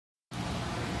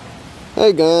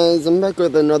Hey guys, I'm back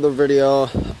with another video.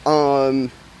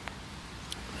 I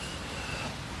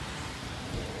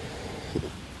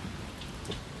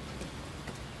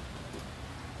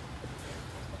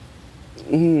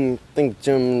think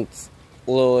Jim's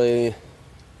literally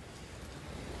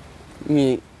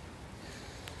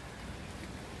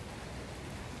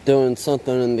doing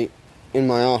something in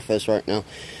my office right now.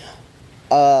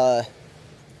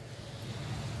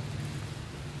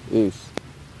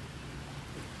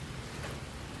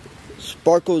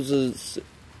 Sparkles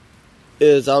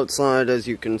is outside, as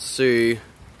you can see.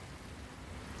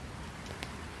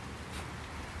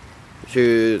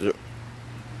 She's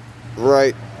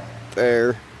right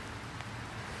there.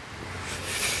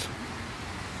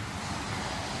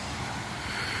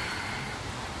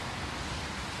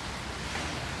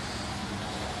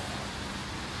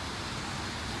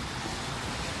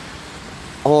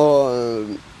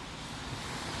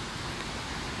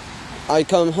 I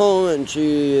come home and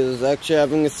she is actually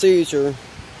having a seizure.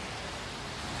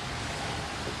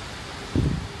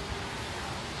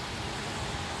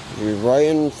 She's right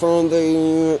in front of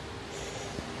the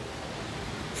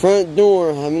front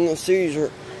door having a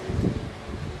seizure.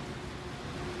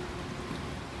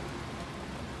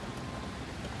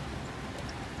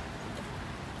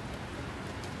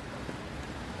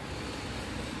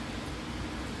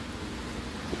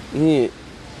 Yeah.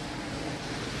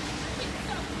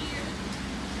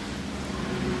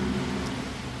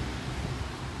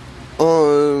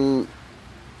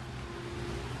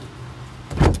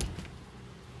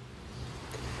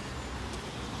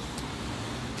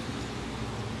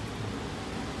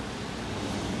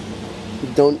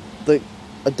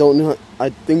 I don't know. I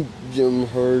think Jim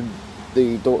heard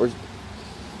the doors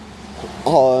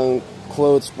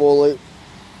closed fully.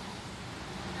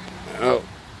 Oh.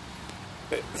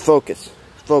 Focus.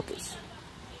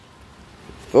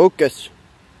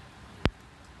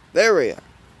 There we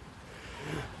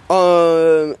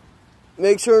are.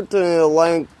 Make sure to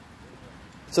like,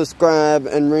 subscribe,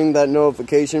 and ring that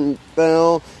notification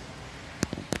bell.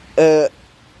 The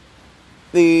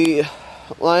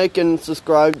like and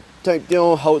subscribe type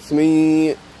deal helps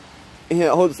me. It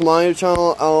helps my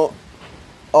channel out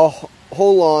a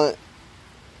whole lot.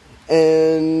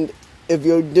 And if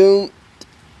you don't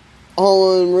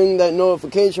ring that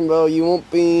notification bell, you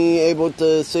won't be able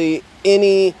to see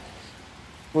to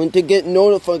get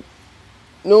notified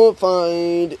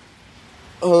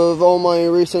of all my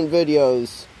recent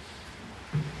videos.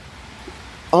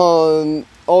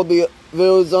 All the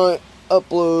videos I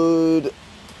upload.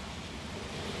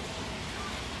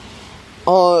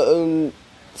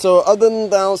 So other than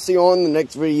that, I'll see you on the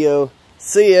next video.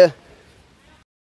 See ya.